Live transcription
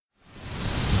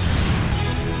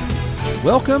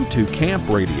Welcome to Camp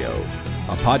Radio,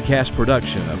 a podcast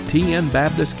production of TN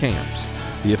Baptist Camps,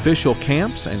 the official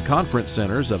camps and conference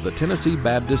centers of the Tennessee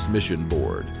Baptist Mission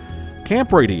Board.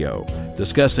 Camp Radio,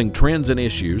 discussing trends and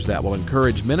issues that will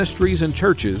encourage ministries and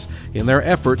churches in their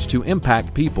efforts to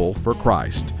impact people for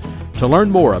Christ. To learn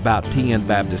more about TN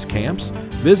Baptist Camps,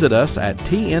 visit us at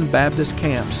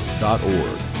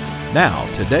tnbaptistcamps.org. Now,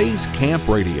 today's Camp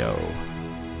Radio.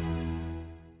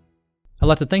 I'd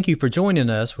like to thank you for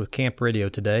joining us with Camp Radio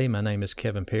today. My name is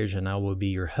Kevin Parrish, and I will be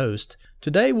your host.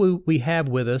 Today we have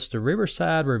with us the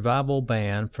Riverside Revival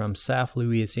Band from South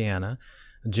Louisiana.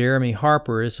 Jeremy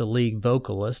Harper is a lead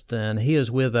vocalist, and he is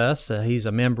with us. He's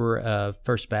a member of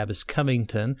First Baptist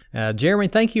Covington. Jeremy,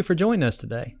 thank you for joining us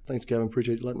today. Thanks, Kevin.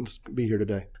 Appreciate you letting us be here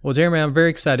today. Well, Jeremy, I'm very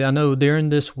excited. I know during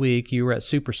this week you were at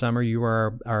Super Summer. You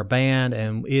were our band,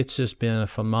 and it's just been a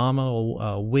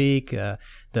phenomenal week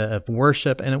of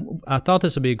worship. And I thought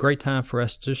this would be a great time for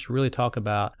us to just really talk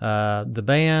about the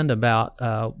band, about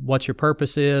what your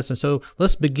purpose is. And so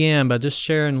let's begin by just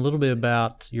sharing a little bit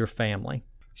about your family.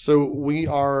 So we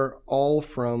are all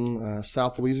from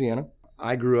South Louisiana.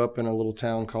 I grew up in a little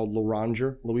town called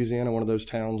Loranger, Louisiana, one of those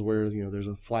towns where, there's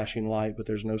a flashing light, but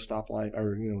there's no stoplight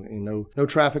or, no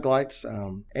traffic lights.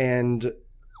 And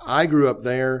I grew up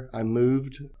there. I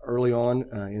moved early on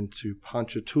into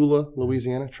Ponchatoula,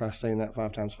 Louisiana. Try saying that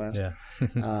 5 times fast. Yeah.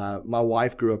 My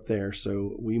wife grew up there,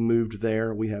 so we moved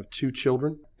there. We have 2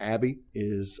 children. Abby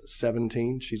is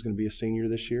 17. She's going to be a senior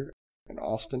this year. In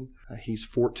Austin, he's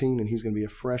 14, and he's going to be a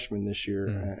freshman this year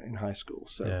in high school.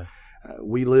 So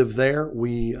we live there.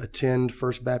 We attend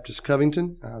First Baptist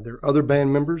Covington. There are other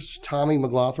band members. Tommy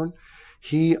McLaughlin,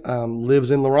 he lives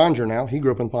in Loranger now. He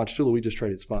grew up in Ponchatoula. We just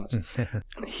traded spots.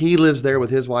 He lives there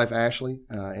with his wife, Ashley,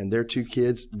 and their 2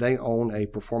 kids. They own a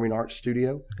performing arts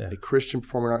studio, a Christian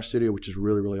performing arts studio, which is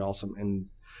really, really awesome and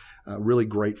really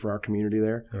great for our community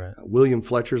there. Right. William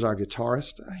Fletcher's our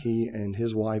guitarist. He and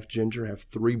his wife, Ginger, have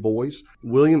 3 boys.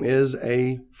 William is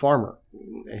a farmer.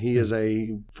 He is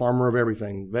a farmer of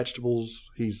everything.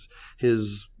 Vegetables. His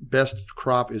best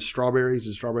crop is strawberries.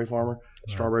 He's a strawberry farmer. Wow.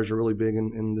 Strawberries are really big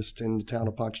in the town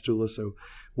of Ponchatoula. So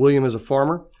William is a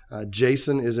farmer.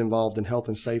 Jason is involved in health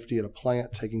and safety at a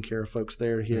plant, taking care of folks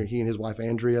there. He and his wife,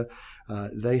 Andrea,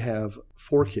 they have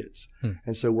 4 kids.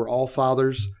 And so we're all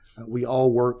fathers. We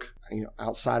all work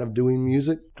outside of doing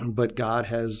music, but God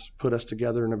has put us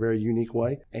together in a very unique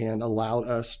way and allowed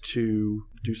us to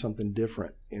do something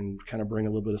different and kind of bring a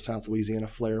little bit of South Louisiana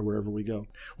flair wherever we go.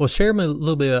 Well, share me a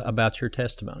little bit about your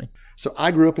testimony. So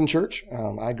I grew up in church.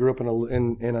 I grew up in a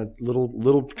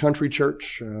little country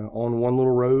church on one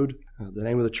little road. The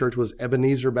name of the church was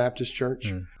Ebenezer Baptist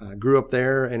Church. I grew up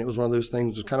there, and it was one of those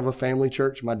things. It was kind of a family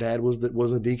church. My dad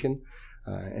was a deacon.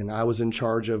 And I was in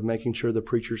charge of making sure the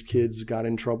preacher's kids got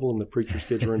in trouble, and the preacher's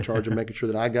kids were in charge of making sure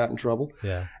that I got in trouble.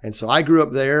 Yeah. And so I grew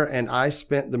up there, and I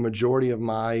spent the majority of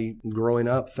my growing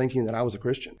up thinking that I was a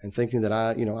Christian and thinking that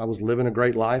I was living a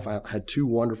great life. I had 2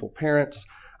 wonderful parents.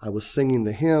 I was singing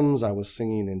the hymns. I was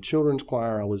singing in children's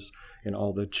choir. I was in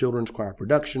all the children's choir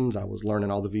productions. I was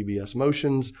learning all the VBS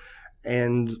motions,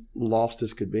 and lost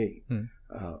as could be.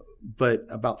 But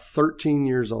about 13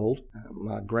 years old,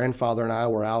 my grandfather and I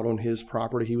were out on his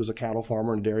property. He was a cattle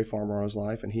farmer and dairy farmer all his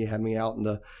life, and he had me out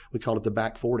in we called it the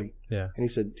back 40. Yeah. And he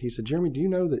said, Jeremy, do you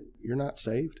know that you're not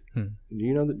saved? Do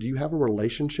you have a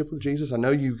relationship with Jesus? I know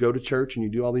you go to church and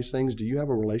you do all these things. Do you have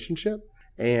a relationship?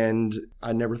 And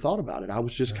I never thought about it. I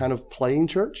was just kind of playing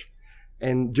church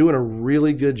and doing a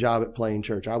really good job at playing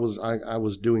church. I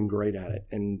was doing great at it.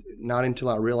 And not until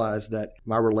I realized that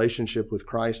my relationship with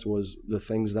Christ was the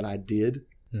things that I did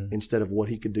instead of what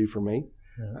he could do for me.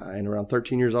 And around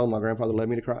 13 years old, my grandfather led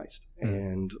me to Christ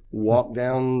and walked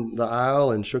down the aisle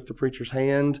and shook the preacher's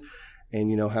hand. And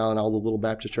you know how in all the little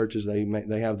Baptist churches, they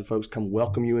have the folks come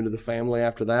welcome you into the family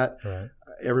after that. Right.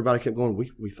 Everybody kept going,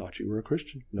 we thought you were a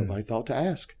Christian. Nobody thought to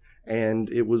ask. And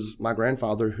it was my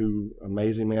grandfather who,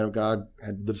 amazing man of God,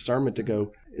 had the discernment to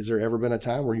go, is there ever been a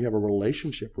time where you have a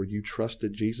relationship where you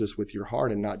trusted Jesus with your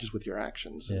heart and not just with your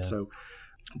actions? Yeah. And so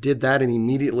did that, and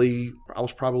immediately I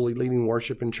was probably leading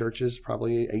worship in churches,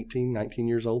 probably 18, 19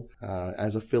 years old,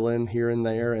 as a fill-in here and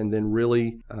there, and then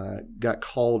really got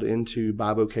called into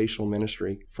bivocational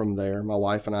ministry from there. My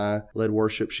wife and I led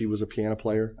worship. She was a piano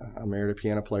player. I married a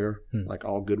piano player, like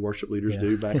all good worship leaders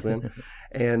do back then.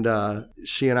 And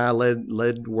she and I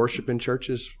led worship in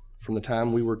churches from the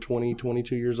time we were 20,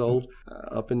 22 years old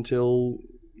up until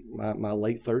my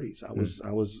late 30s.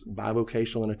 I was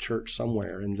bivocational in a church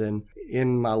somewhere. And then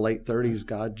in my late 30s,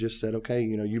 God just said, okay,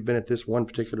 you've been at this one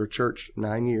particular church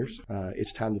 9 years.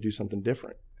 It's time to do something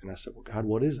different. And I said, well, God,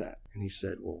 what is that? And he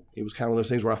said, well, it was kind of one of those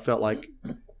things where I felt like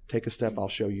take a step, I'll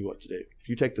show you what to do. If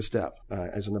you take the step,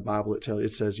 as in the Bible,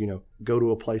 it says, go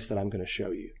to a place that I'm going to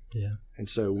show you. Yeah. And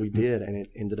so we did, and it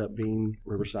ended up being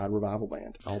Riverside Revival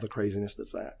Band, all the craziness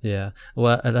that's that. Yeah.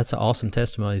 Well, that's an awesome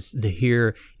testimony to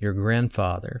hear your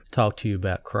grandfather talk to you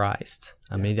about Christ.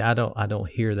 I mean, I don't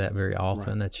hear that very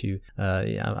often, that you,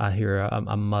 I hear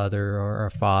a mother or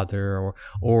a father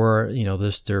or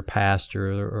this their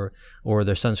pastor or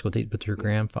their Sunday school teacher, but your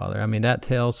grandfather. I mean, that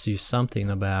tells you something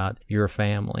about your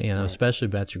family, and especially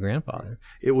about your grandfather.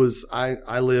 It was,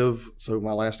 so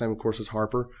my last name, of course, is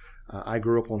Harper. I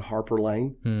grew up on Harper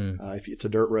Lane. It's a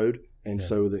dirt road. And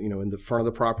so in the front of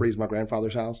the property is my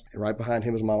grandfather's house, and right behind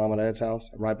him is my mom and dad's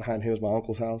house, and right behind him is my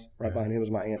uncle's house, right behind him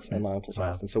is my aunt's and my uncle's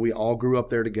house. And so we all grew up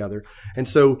there together. And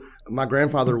so my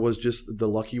grandfather was just the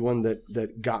lucky one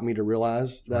that got me to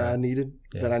realize that I needed,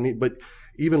 but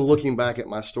even looking back at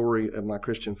my story of my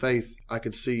Christian faith, I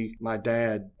could see my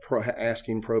dad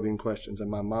asking probing questions,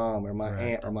 and my mom or my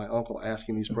aunt or my uncle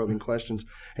asking these probing questions.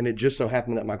 And it just so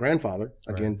happened that my grandfather,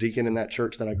 again, deacon in that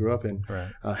church that I grew up in,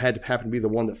 happened to be the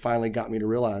one that finally got me to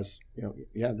realize,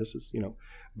 this is,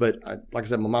 but like I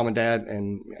said, my mom and dad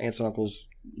and aunts and uncles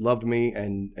loved me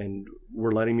and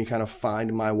were letting me kind of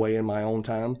find my way in my own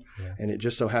time. And it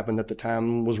just so happened that the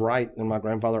time was right when my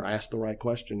grandfather asked the right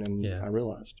question, and I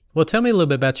realized. Well, tell me a little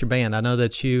bit about your band. I know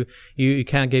that you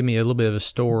kind of gave me a little bit of a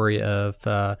story of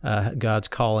God's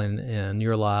calling in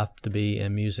your life to be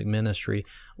in music ministry.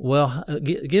 Well,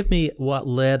 give me what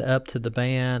led up to the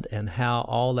band and how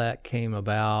all that came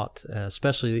about,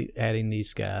 especially adding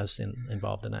these guys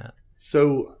involved in that.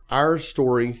 So our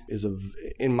story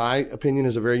in my opinion,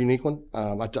 is a very unique one.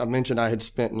 I mentioned I had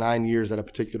spent 9 years at a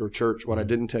particular church. What I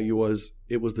didn't tell you was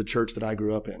it was the church that I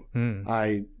grew up in.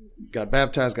 I got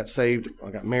baptized, got saved,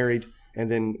 I got married, and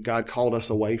then God called us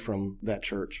away from that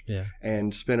church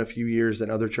and spent a few years at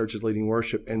other churches leading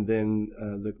worship. And then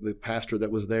the pastor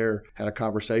that was there had a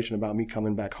conversation about me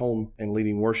coming back home and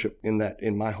leading worship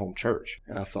in my home church.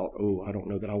 And I thought, I don't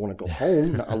know that I want to go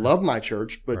home. I love my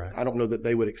church, but I don't know that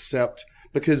they would accept,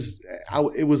 because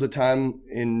it was a time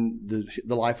in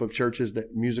the life of churches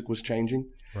that music was changing.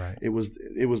 It was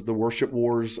the worship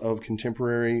wars of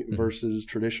contemporary versus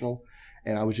traditional.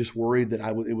 And I was just worried that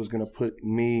it was going to put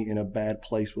me in a bad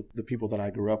place with the people that I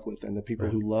grew up with and the people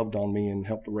who loved on me and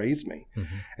helped raise me.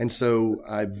 And so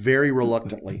I very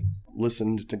reluctantly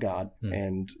listened to God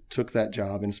and took that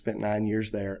job and spent 9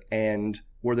 years there. And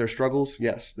were there struggles?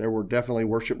 Yes, there were definitely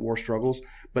worship war struggles,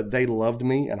 but they loved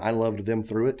me and I loved them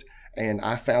through it. And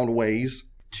I found ways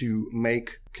to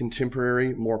make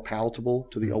contemporary more palatable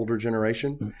to the older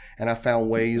generation. And I found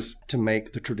ways to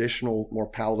make the traditional more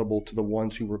palatable to the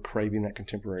ones who were craving that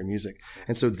contemporary music.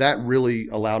 And so that really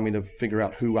allowed me to figure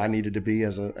out who I needed to be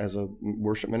as a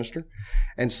worship minister.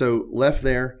 And so left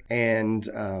there and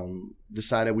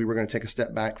decided we were going to take a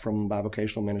step back from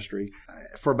bivocational ministry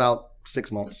for about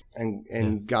 6 months.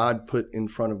 And God put in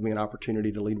front of me an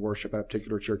opportunity to lead worship at a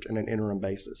particular church on an interim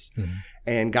basis.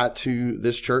 And got to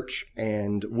this church,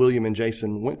 and William and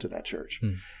Jason went to that church.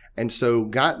 And so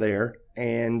got there,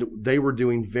 and they were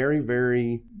doing very,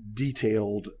 very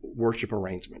detailed worship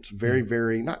arrangements. Very,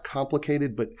 very, not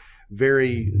complicated, but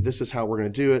very, this is how we're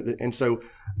going to do it. And so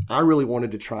I really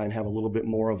wanted to try and have a little bit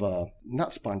more of a,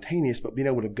 not spontaneous, but being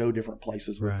able to go different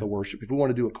places with the worship. If we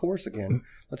want to do a chorus again,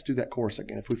 let's do that chorus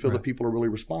again. If we feel that people are really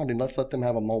responding, let's let them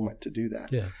have a moment to do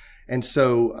that. And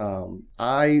so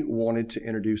I wanted to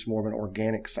introduce more of an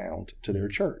organic sound to their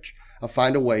church.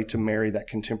 Find a way to marry that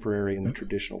contemporary and the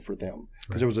traditional for them,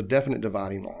 because there was a definite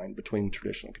dividing line between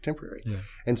traditional and contemporary.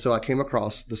 And so I came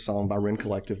across the song by Wren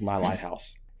Collective, My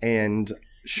Lighthouse, and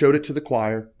showed it to the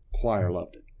choir. Choir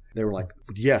loved it. They were like,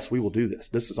 yes, we will do this.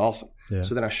 This is awesome.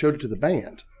 So then I showed it to the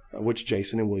band, which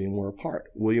Jason and William were a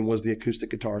part. William was the acoustic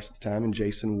guitarist at the time, and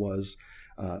Jason was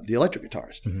the electric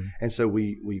guitarist. And so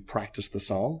we practiced the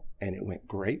song, and it went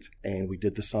great. And we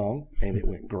did the song, and it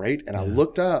went great. And I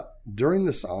looked up during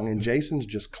the song, and Jason's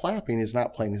just clapping. He's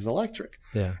not playing his electric.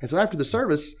 And so after the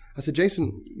service, I said,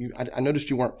 Jason, I noticed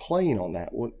you weren't playing on that.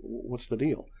 What's the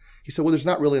deal? He said, well, there's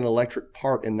not really an electric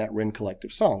part in that Wren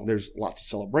Collective song. There's lots of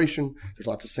celebration. There's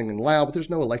lots of singing loud, but there's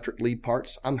no electric lead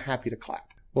parts. I'm happy to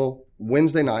clap. Well,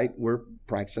 Wednesday night, we're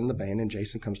practicing the band, and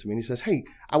Jason comes to me and he says, hey,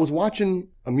 I was watching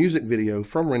a music video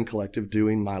from Wren Collective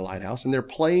doing My Lighthouse, and they're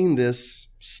playing this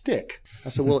stick. I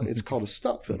said, well, it's called a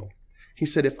stump fiddle. He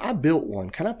said, if I built one,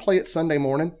 can I play it Sunday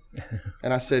morning?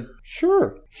 And I said,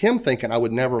 sure. him thinking I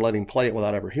would never let him play it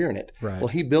without ever hearing it. Right. Well,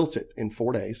 he built it in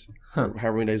 4 days, or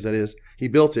however many days that is. He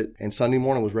built it, and Sunday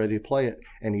morning was ready to play it,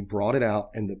 and he brought it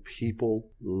out, and the people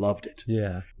loved it.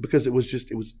 Yeah. Because it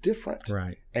was different.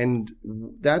 Right. And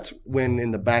that's when,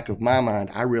 in the back of my mind,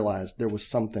 I realized there was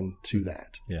something to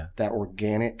that. Yeah. That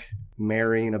organic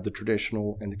marrying of the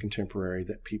traditional and the contemporary,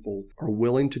 that people are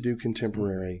willing to do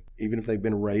contemporary, even if they've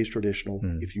been raised traditional,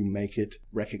 if you make it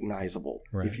recognizable,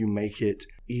 Right. if you make it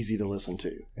easy to listen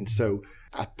to. And so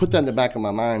I put that in the back of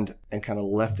my mind and kind of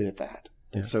left it at that.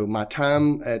 And so my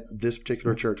time at this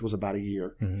particular church was about a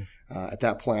year. At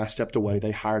that point, I stepped away.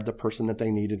 They hired the person that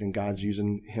they needed, and God's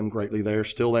using him greatly there,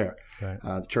 still there. Right.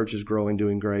 The church is growing,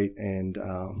 doing great. And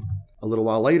a little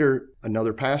while later,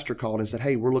 another pastor called and said,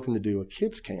 "Hey, we're looking to do a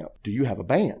kids camp. Do you have a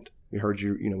band? We heard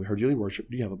you lead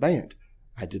worship. Do you have a band?"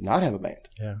 I did not have a band.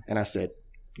 Yeah. And I said,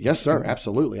 "Yes, sir.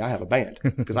 Absolutely. I have a band,"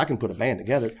 because I can put a band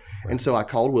together. Right. And so I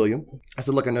called William. I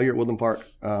said, "Look, I know you're at Woodland Park.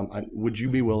 Would you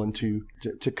be willing to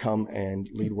come and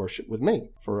lead worship with me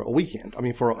for a weekend?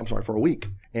 For a week."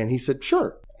 And he said,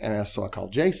 "Sure." And so I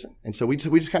called Jason. And so we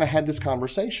just kind of had this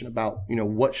conversation about,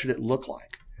 what should it look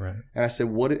like? Right. And I said,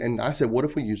 what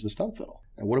if we use the stump fiddle?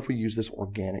 And what if we use this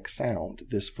organic sound,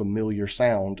 this familiar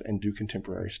sound, and do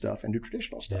contemporary stuff and do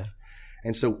traditional stuff? Yeah.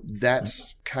 And so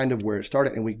that's kind of where it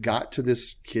started. And we got to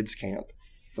this kids camp,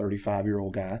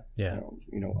 35-year-old guy,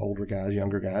 older guys,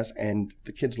 younger guys, and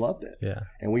the kids loved it. Yeah.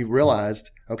 And we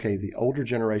realized, okay, the older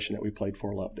generation that we played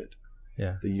for loved it.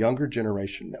 Yeah. The younger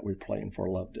generation that we're playing for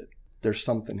loved it. There's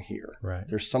something here. Right.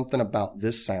 There's something about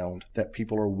this sound that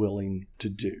people are willing to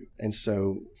do. And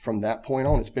so from that point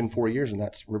on, it's been 4 years, and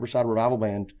that's Riverside Revival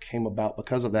Band came about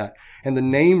because of that. And the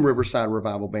name Riverside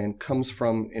Revival Band comes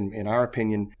from, in our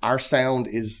opinion, our sound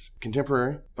is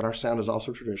contemporary, but our sound is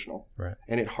also traditional. Right.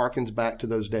 And it harkens back to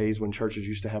those days when churches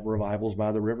used to have revivals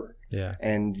by the river. Yeah.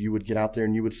 And you would get out there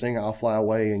and you would sing "I'll Fly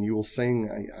Away," and you will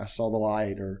sing I Saw the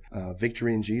Light, or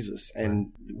Victory in Jesus.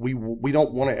 And we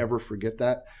don't want to ever forget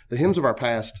that. The hymns of our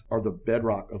past are the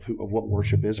bedrock of what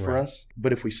worship is for us.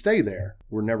 But if we stay there,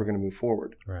 we're never going to move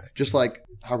forward. Right. Just like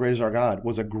 "How Great Is Our God"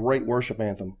 was a great worship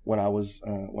anthem when I was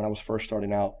first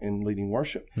starting out in leading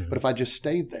worship. Mm-hmm. But if I just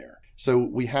stayed there. So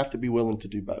we have to be willing to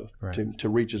do both, to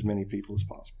reach as many people as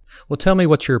possible. Well, tell me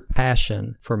what your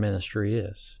passion for ministry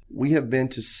is. We have been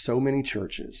to so many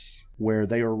churches where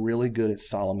they are really good at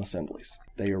solemn assemblies.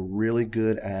 They are really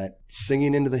good at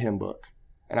singing into the hymn book.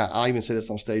 And I even say this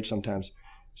on stage sometimes.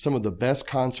 Some of the best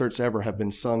concerts ever have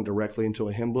been sung directly into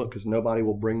a hymn book because nobody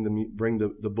will bring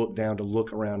the book down to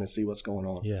look around and see what's going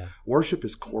on. Yeah. Worship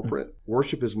is corporate.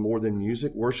 Worship is more than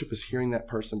music. Worship is hearing that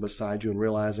person beside you and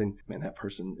realizing, man, that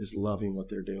person is loving what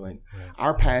they're doing. Right.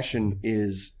 Our passion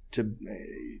is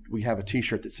we have a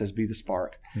T-shirt that says "Be the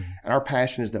Spark," and our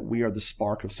passion is that we are the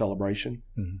spark of celebration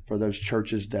for those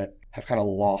churches that have kind of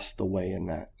lost the way in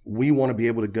that. We want to be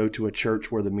able to go to a church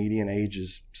where the median age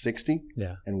is 60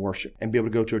 and worship, and be able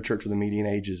to go to a church where the median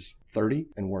age is 30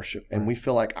 and worship. And we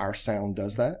feel like our sound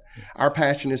does that. Our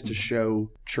passion is to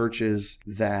show churches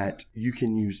that you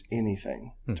can use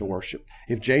anything to worship.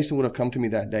 If Jason would have come to me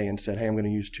that day and said, "Hey, I'm going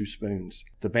to use 2 spoons,"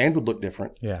 the band would look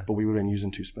different, but we would have been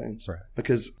using 2 spoons. Right.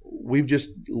 Because we've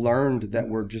just learned that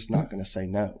we're just not going to say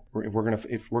no. If we're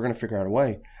going to figure out a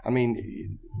way. I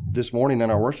mean, this morning in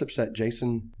our worship set,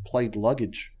 Jason played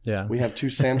luggage. Yeah. We have 2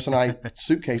 Samsonite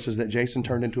suitcases that Jason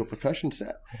turned into a percussion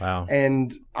set. Wow.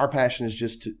 And our passion is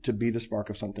just to be the spark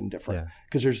of something different.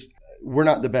 Because we're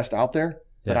not the best out there,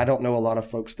 but I don't know a lot of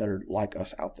folks that are like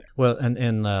us out there. Well,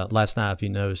 and last night, if you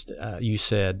noticed, you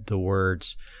said the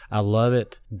words, "I love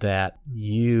it that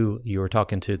you were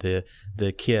talking to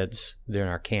the kids during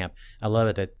our camp. I love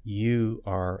it that you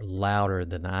are louder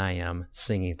than I am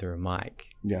singing through a mic."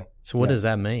 Yeah. So what does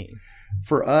that mean?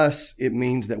 For us, it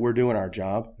means that we're doing our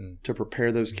job to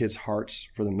prepare those kids' hearts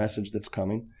for the message that's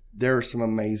coming. There are some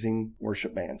amazing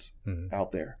worship bands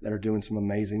out there that are doing some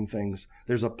amazing things.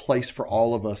 There's a place for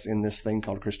all of us in this thing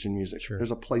called Christian music. Sure.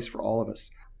 There's a place for all of us.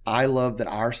 I love that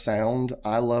our sound,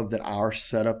 I love that our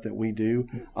setup that we do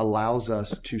allows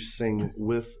us to sing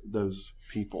with those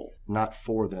people, not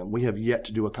for them. We have yet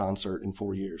to do a concert in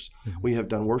 4 years. We have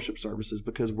done worship services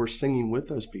because we're singing with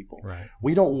those people. Right.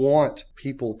 We don't want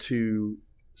people to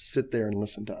sit there and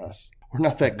listen to us. We're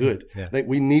not that good.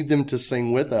 We need them to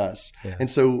sing with us. And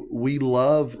so we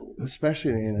love,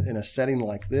 especially in a setting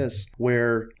like this,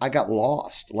 where I got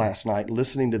lost last night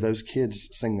listening to those kids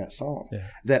sing that song,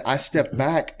 that I stepped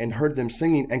back and heard them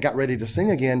singing and got ready to sing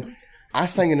again. I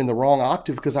sang it in the wrong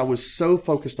octave because I was so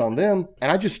focused on them.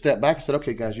 And I just stepped back and said,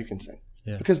 "Okay, guys, you can sing."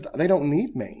 Because they don't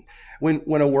need me.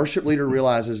 When a worship leader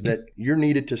realizes that you're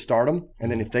needed to start them,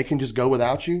 and then if they can just go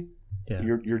without you,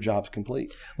 Yeah. your job's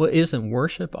complete. Well, isn't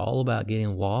worship all about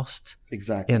getting lost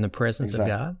Exactly. in the presence of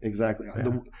God? Exactly.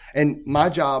 Yeah. And my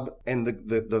job and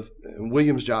the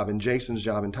William's job and Jason's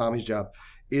job and Tommy's job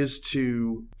is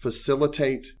to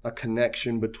facilitate a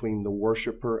connection between the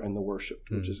worshiper and the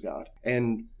worshiped, which is God.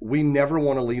 And we never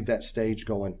want to leave that stage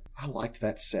going, I liked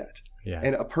that set. Yeah.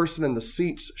 And a person in the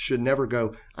seats should never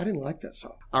go, I didn't like that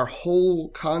song. Our whole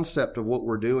concept of what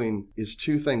we're doing is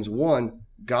two things. One,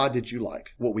 God, did you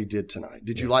like what we did tonight?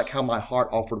 Did you like how my heart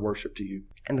offered worship to you?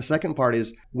 And the second part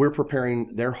is we're preparing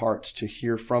their hearts to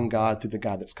hear from God through the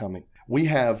God that's coming. We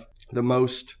have the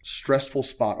most stressful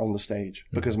spot on the stage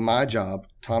because my job,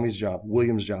 Tommy's job,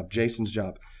 William's job, Jason's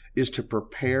job is to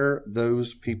prepare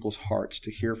those people's hearts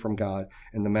to hear from God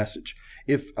and the message.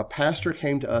 If a pastor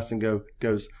came to us and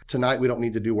goes, tonight we don't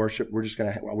need to do worship, we're just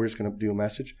gonna do a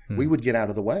message, we would get out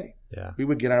of the way. Yeah. We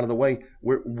would get out of the way.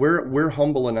 We're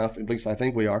humble enough, at least I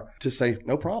think we are, to say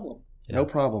no problem. Yeah. No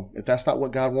problem. If that's not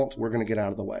what God wants, we're going to get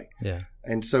out of the way. Yeah.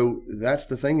 And so that's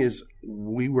the thing is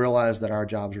we realize that our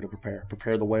jobs are to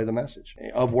prepare the way of the message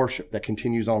of worship that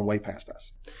continues on way past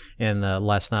us. And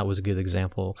last night was a good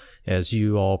example as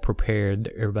you all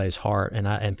prepared everybody's heart,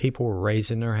 and people were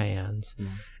raising their hands,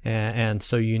 and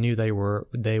so you knew they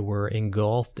were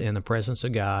engulfed in the presence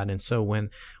of God. And so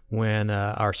when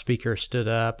our speaker stood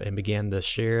up and began to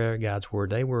share God's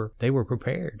word, they were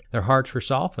prepared. Their hearts were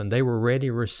softened. They were ready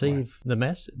to receive the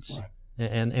message. Right.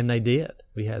 And they did.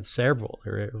 We had several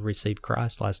who received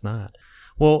Christ last night.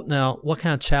 Well, now, what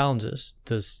kind of challenges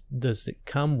does it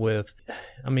come with?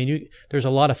 I mean, there's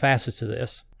a lot of facets to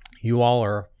this. You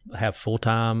all have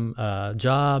full-time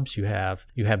jobs. You have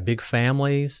big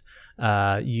families.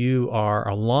 You are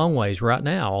a long ways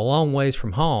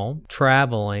from home,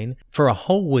 traveling for a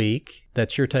whole week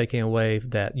that you're taking away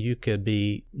that you could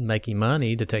be making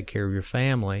money to take care of your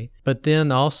family. But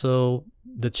then also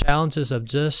the challenges of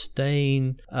just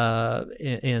staying I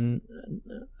don't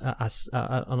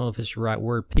know if it's the right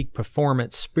word, peak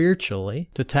performance spiritually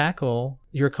to tackle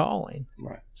your calling.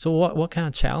 Right. So what kind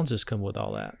of challenges come with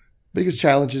all that? Biggest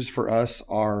challenges for us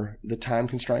are the time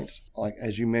constraints. Like,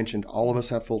 as you mentioned, all of us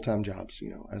have full-time jobs. You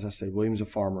know, as I said, William's a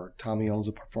farmer. Tommy owns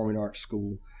a performing arts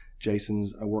school.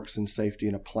 Jason's works in safety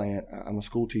in a plant. I'm a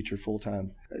school teacher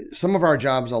full-time. Some of our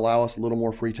jobs allow us a little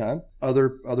more free time.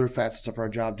 Other facets of our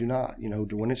job do not. You know,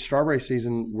 when it's strawberry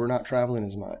season, we're not traveling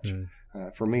as much.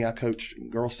 For me, I coach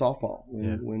girls softball.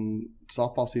 When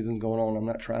softball season's going on, I'm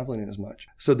not traveling as much.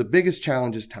 So the biggest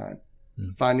challenge is time.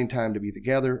 Finding time to be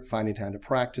together, finding time to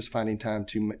practice, finding time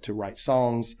to write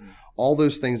songs, all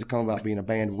those things that come about being a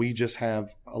band. We just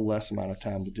have a less amount of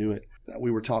time to do it.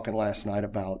 We were talking last night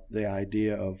about the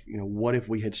idea of, you know, what if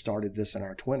we had started this in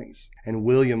our 20s? And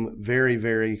William, very,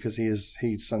 very, because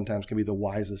he sometimes can be the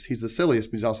wisest. He's the silliest,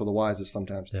 but he's also the wisest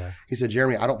sometimes. Yeah. He said,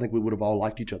 Jeremy, I don't think we would have all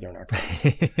liked each other in our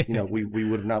 20s. You know, we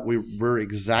would have not. We're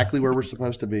exactly where we're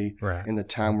supposed to be in the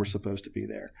time we're supposed to be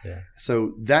there. Yeah.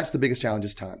 So that's the biggest challenge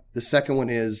is time. The second one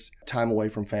is time away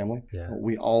from family. Yeah.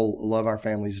 We all love our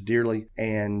families dearly,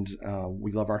 and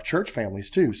we love our church families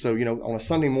too. So, you know, on a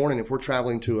Sunday morning, if we're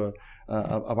traveling to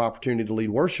an opportunity to lead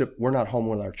worship, we're not home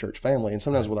with our church family, and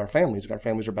sometimes with our families. Our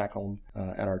families are back home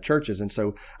at our churches. And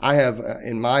so I have,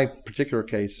 in my particular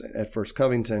case at First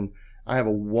Covington, I have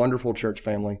a wonderful church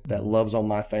family that loves on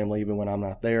my family even when I'm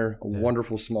not there. A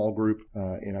wonderful small group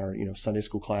in our Sunday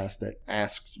school class that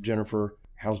asks Jennifer,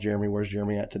 how's Jeremy? Where's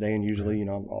Jeremy at today? And usually,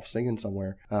 I'm off singing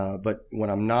somewhere. But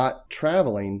when I'm not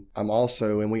traveling,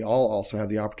 we all also have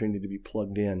the opportunity to be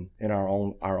plugged in our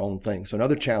own thing. So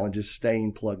another challenge is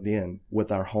staying plugged in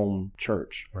with our home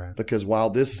church. Right. Because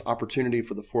while this opportunity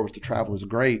for the four of us to travel is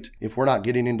great, if we're not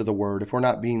getting into the Word, if we're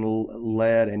not being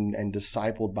led and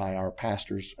discipled by our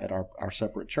pastors at our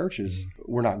separate churches,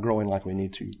 we're not growing like we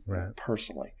need to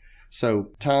personally.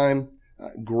 So time,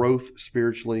 growth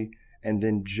spiritually, and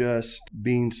then just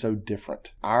being so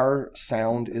different. Our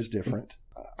sound is different.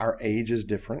 Our age is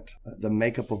different. The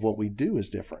makeup of what we do is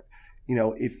different. You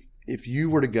know, if you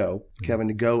were to go,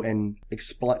 Kevin, and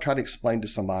try to explain to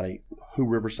somebody who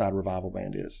Riverside Revival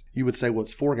Band is, you would say, well,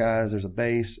 it's four guys. There's a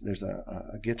bass, there's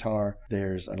a guitar,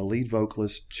 there's a lead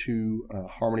vocalist, two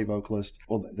harmony vocalists.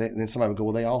 Well, then somebody would go,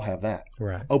 well, they all have that.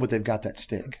 Right. Oh, but they've got that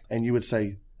stick. And you would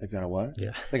say, they've got a what?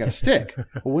 Yeah. They got a stick.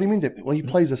 Well, what do you mean? Well, he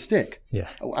plays a stick. Yeah.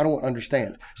 I don't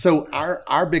understand. So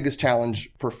our biggest challenge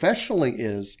professionally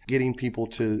is getting people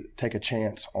to take a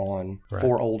chance on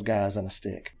four old guys and a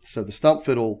stick. So the stump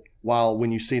fiddle, while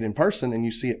when you see it in person and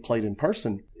you see it played in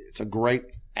person, It's a great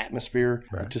atmosphere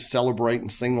to celebrate and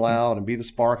sing loud and be the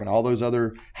spark and all those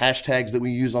other hashtags that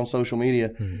we use on social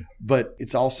media. But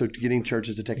it's also getting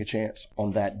churches to take a chance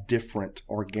on that different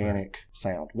organic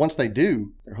sound. Once they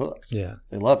do, they're hooked. Yeah.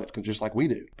 They love it, just like we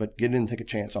do. But getting them to take a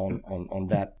chance on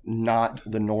that, not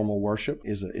the normal worship,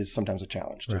 is sometimes a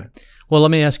challenge too. Right. Well,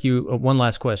 let me ask you one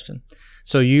last question.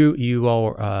 So you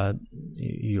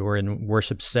are in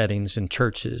worship settings in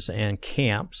churches and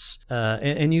camps,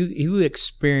 and you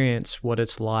experience what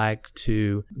it's like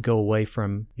to go away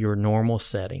from your normal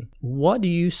setting. What do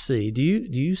you see? Do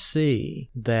you see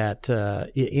that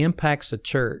it impacts the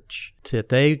church that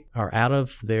they are out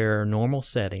of their normal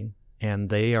setting and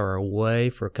they are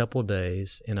away for a couple of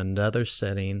days in another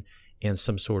setting, in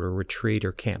some sort of retreat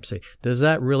or camp? Say, does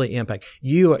that really impact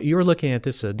you? You're looking at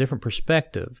this a different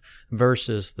perspective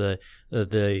versus the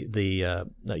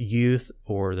youth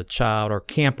or the child or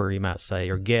camper, you might say,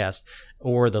 or guest,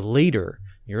 or the leader.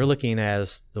 You're looking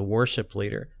as the worship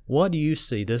leader. What do you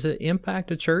see? Does it impact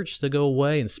a church to go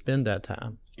away and spend that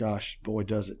time? Gosh, boy,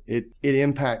 does it. It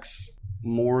impacts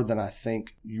more than I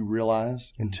think you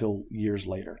realize until years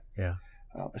later. Yeah.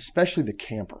 Especially the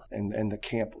camper and the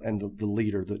camp and the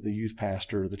leader, the youth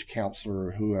pastor, the counselor,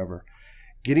 or whoever,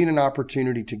 getting an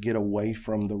opportunity to get away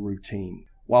from the routine.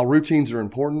 While routines are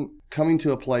important, coming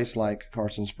to a place like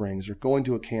Carson Springs or going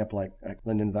to a camp like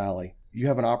Linden Valley, you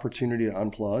have an opportunity to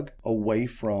unplug away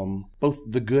from both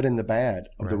the good and the bad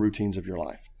of the routines of your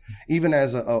life. Even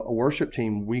as a worship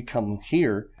team, we come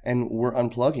here and we're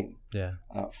unplugging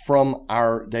from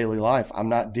our daily life. I'm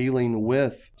not dealing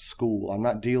with school. I'm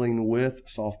not dealing with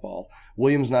softball.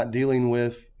 William's not dealing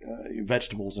with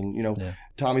vegetables, and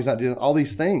Tommy's not dealing all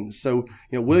these things. So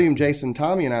William, Jason,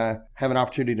 Tommy, and I have an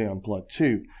opportunity to unplug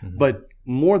too. But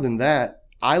more than that,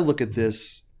 I look at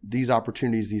these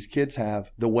opportunities these kids have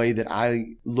the way that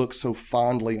I look so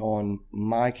fondly on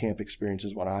my camp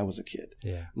experiences when I was a kid.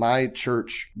 Yeah. My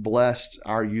church blessed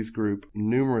our youth group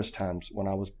numerous times when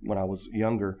I was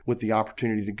younger with the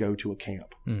opportunity to go to a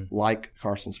camp like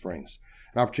Carson Springs,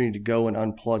 an opportunity to go and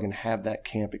unplug and have that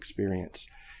camp experience.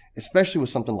 Especially with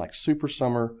something like Super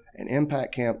Summer and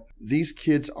Impact Camp, these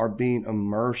kids are being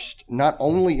immersed not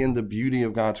only in the beauty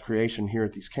of God's creation here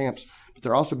at these camps, but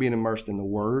they're also being immersed in the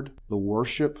Word, the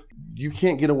worship. You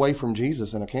can't get away from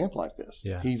Jesus in a camp like this.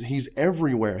 Yeah. He's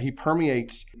everywhere. He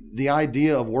permeates the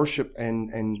idea of worship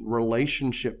and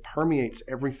relationship permeates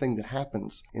everything that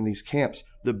happens in these camps.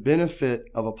 The benefit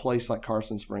of a place like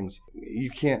Carson Springs, you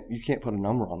can't put a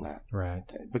number on that. Right.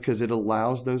 Because it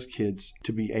allows those kids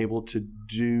to be able to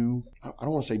do, I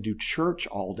don't want to say do church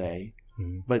all day,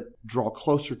 but draw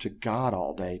closer to God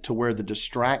all day, to where the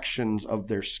distractions of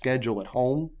their schedule at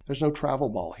home, there's no travel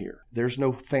ball here. There's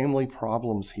no family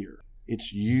problems here.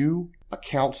 It's you, a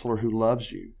counselor who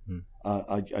loves you,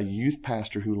 a youth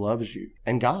pastor who loves you,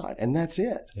 and God, and that's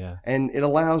it. Yeah. And it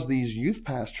allows these youth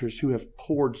pastors who have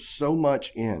poured so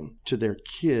much in to their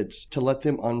kids to let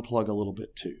them unplug a little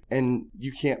bit too. And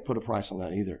you can't put a price on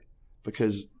that either,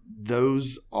 because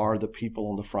those are the people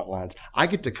on the front lines. I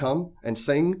get to come and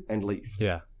sing and leave.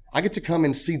 Yeah. I get to come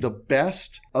and see the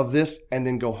best of this and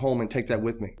then go home and take that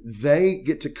with me. They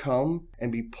get to come and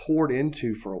be poured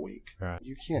into for a week. Right.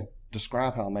 You can't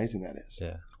describe how amazing that is.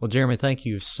 Yeah. Well, Jeremy, thank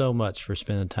you so much for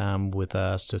spending time with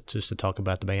us just to talk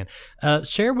about the band.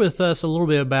 Share with us a little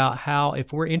bit about how,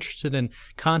 if we're interested in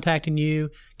contacting you,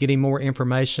 getting more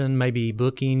information, maybe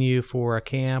booking you for a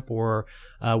camp or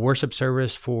a worship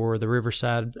service for the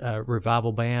Riverside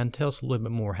Revival Band. Tell us a little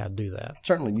bit more how to do that.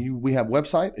 Certainly. We have a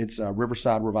website. It's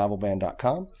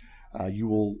riversiderevivalband.com. You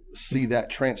will see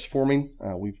that transforming.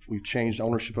 We've changed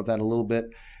ownership of that a little bit.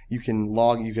 You can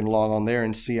log on there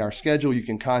and see our schedule. You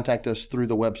can contact us through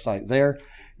the website there.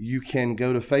 You can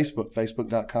go to Facebook,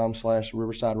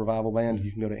 facebook.com/Riverside Revival Band.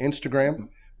 You can go to Instagram,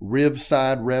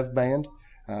 Rivside Rev Band.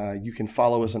 You can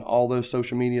follow us on all those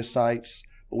social media sites.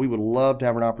 But we would love to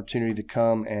have an opportunity to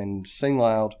come and sing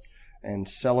loud and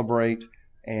celebrate,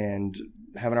 and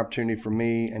have an opportunity for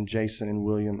me and Jason and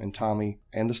William and Tommy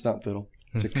and the stump fiddle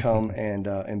to come and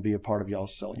be a part of your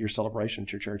celebration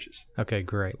at your churches. Okay,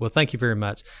 great. Well, thank you very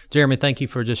much. Jeremy, thank you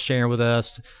for just sharing with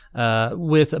us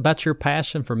about your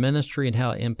passion for ministry and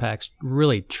how it impacts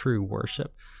really true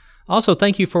worship. Also,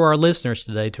 thank you for our listeners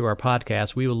today to our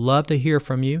podcast. We would love to hear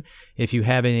from you. If you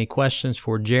have any questions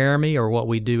for Jeremy or what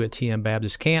we do at TN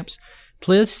Baptist Camps,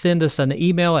 please send us an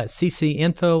email at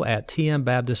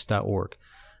ccinfo@tnbaptist.org.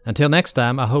 Until next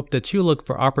time, I hope that you look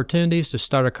for opportunities to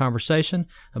start a conversation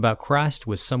about Christ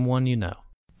with someone you know.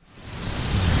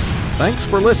 Thanks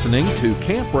for listening to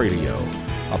Camp Radio,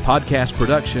 a podcast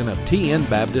production of TN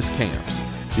Baptist Camps.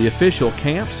 the official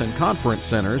camps and conference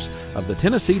centers of the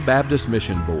Tennessee Baptist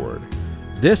Mission Board.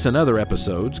 This and other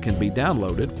episodes can be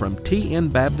downloaded from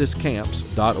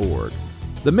tnbaptistcamps.org.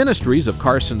 The ministries of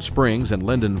Carson Springs and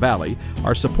Linden Valley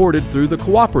are supported through the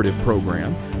Cooperative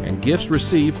Program and gifts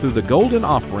received through the Golden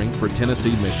Offering for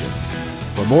Tennessee Missions.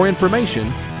 For more information,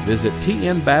 visit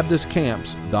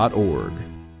tnbaptistcamps.org.